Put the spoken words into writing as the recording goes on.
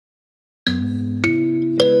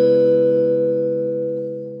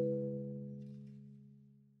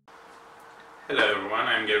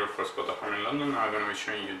for Spotahome in London. I'm going to be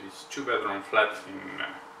showing you this 2-bedroom flat in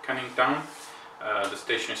Canning Town. The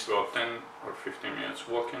station is about 10 or 15 minutes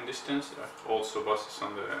walking distance. There are also buses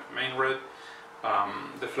on the main road.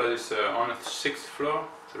 The flat is on the 6th floor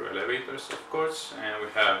through elevators, of course, and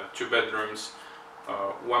we have 2 bedrooms,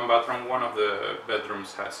 1 bathroom. One of the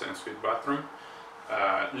bedrooms has an ensuite bathroom.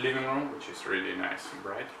 Living room, which is really nice and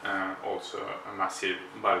bright, and also a massive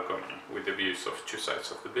balcony with the views of 2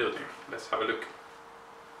 sides of the building. Let's have a look.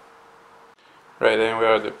 Right, then we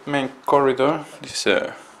are at the main corridor. This is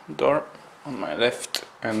a door on my left,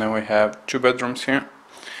 and then we have 2 bedrooms here.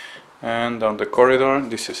 And down the corridor,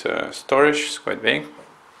 this is a storage, it's quite big.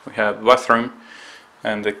 We have bathroom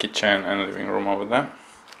and the kitchen and living room over there.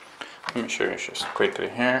 Let me show you just quickly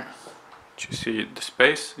here. You see the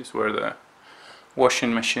space is where the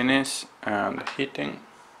washing machine is and the heating.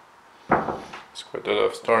 It's quite a lot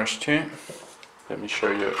of storage too. Let me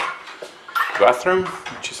show you the bathroom,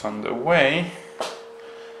 which is on the way.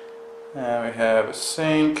 We have a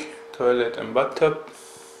sink, toilet and bathtub.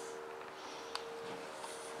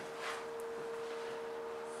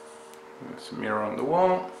 There's a mirror on the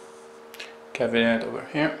wall, cabinet over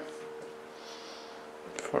here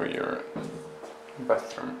for your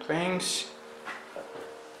bathroom things,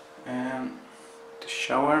 and the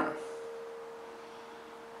shower.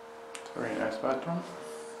 It's a very nice bathroom.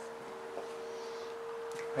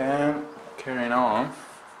 And carrying on,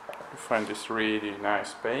 you find this really nice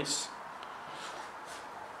space.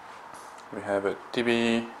 We have a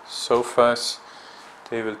TV, sofas,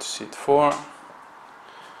 table to sit 4,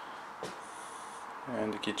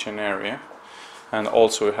 and the kitchen area. And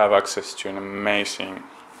also we have access to an amazing,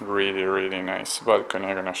 really nice balcony.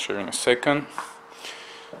 I'm gonna show you in a second.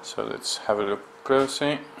 So let's have a look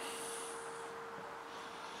closely.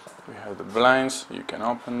 We have the blinds, you can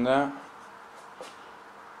open that.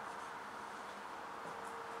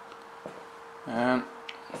 And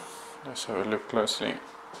let's have a look closely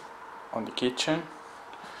on the kitchen.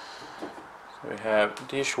 So we have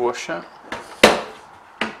dishwasher.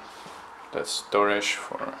 That's storage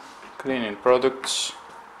for cleaning products,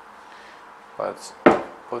 pots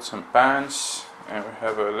and pans, and we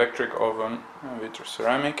have an electric oven with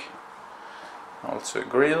ceramic, also a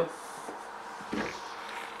grill.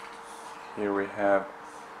 Here we have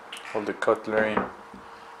all the cutlery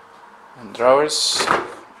and drawers,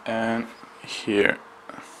 and here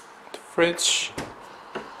the fridge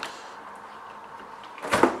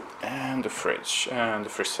and the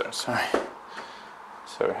freezer, sorry.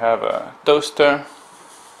 So we have a toaster,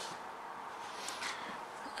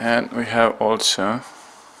 and we have also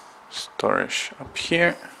storage up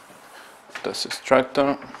here. That's a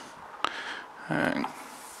extractor, and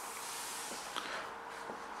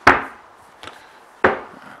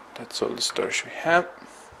that's all the storage we have.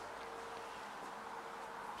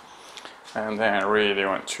 And then I really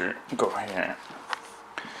want to go here.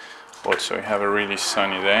 Also, we have a really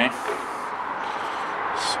sunny day.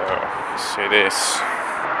 So see this.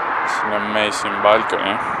 It's an amazing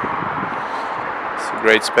balcony. It's a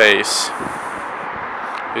great space.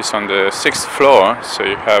 It's on the 6th floor, so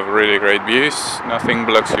you have really great views. Nothing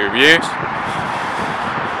blocks your views.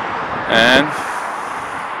 And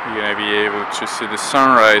you're gonna be able to see the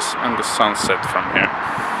sunrise and the sunset from here.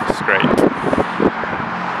 It's great.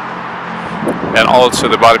 And also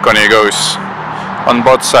the balcony goes on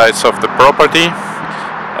both sides of the property,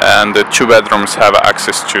 and the 2 bedrooms have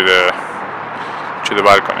access to the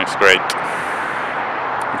balcony. It's great.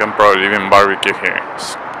 You can probably even barbecue here.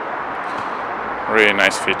 It's a really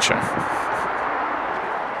nice feature.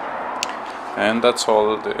 And that's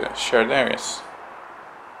all the shared areas.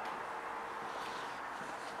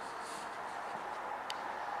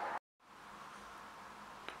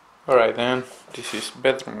 Alright then, this is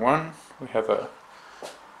bedroom 1. We have a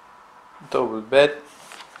double bed,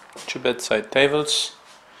 2 bedside tables,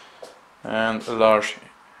 and a large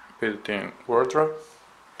built-in wardrobe.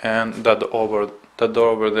 And that door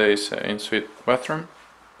over there is an ensuite bathroom.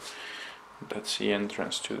 That's the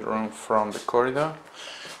entrance to the room from the corridor.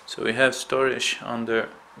 So we have storage under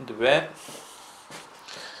the bed.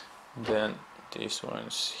 Then this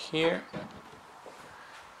one's here,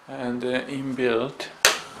 and the inbuilt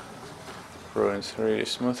runs really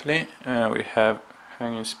smoothly. We have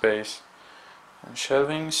hanging space and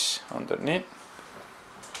shelvings underneath,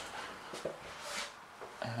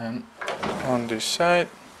 and on this side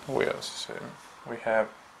we have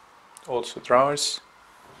also drawers.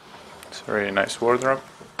 It's a really nice wardrobe,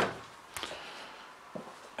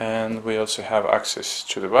 and we also have access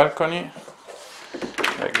to the balcony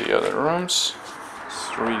like the other rooms.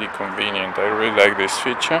 It's really convenient. I really like this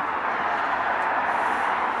feature.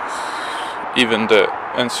 Even the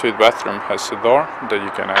ensuite bathroom has a door that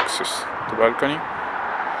you can access the balcony.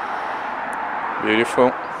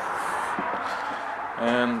 Beautiful.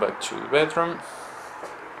 And back to the bedroom.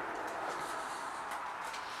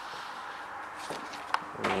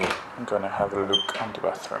 We're gonna have a look on the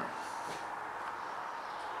bathroom.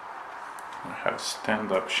 We have a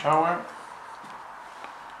stand-up shower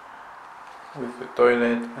with a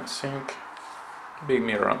toilet and sink, big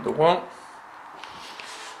mirror on the wall,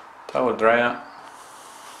 towel dryer.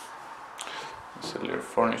 There's a little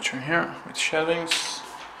furniture here with shelvings,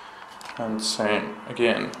 and same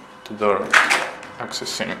again, the door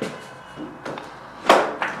accessing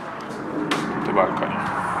the balcony.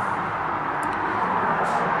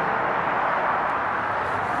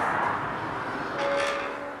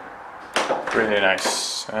 Really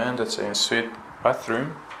nice. And that's an ensuite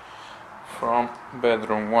bathroom from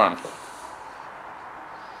bedroom 1.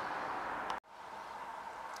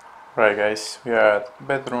 Right guys, we are at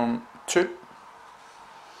bedroom 2.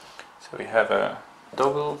 So we have a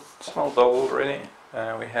small double really.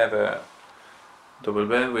 We have a double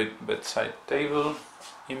bed with bedside table,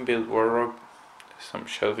 inbuilt wardrobe, some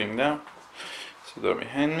shelving down, so door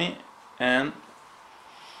behind me, and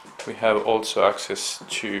we have also access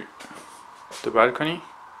to the balcony,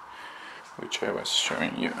 which I was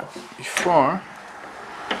showing you before.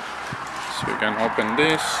 So you can open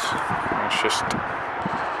this and just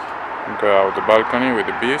go out the balcony with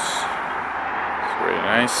the views. It's very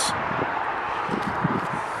nice.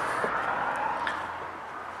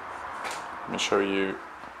 Let me show you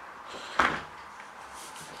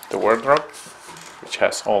the wardrobe, which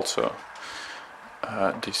has also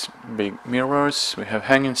these big mirrors. We have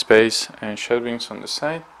hanging space and shelvings on the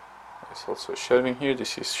side. There's also shelving here.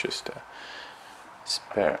 This is just a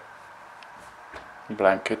spare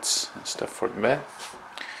blankets and stuff for the bed.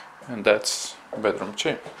 And that's bedroom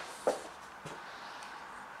 2.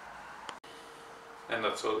 And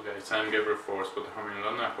that's all guys. I'm Gabriel for Spotahome in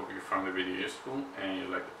London. I hope you found the video useful and you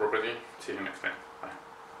like the property. See you next time. Bye.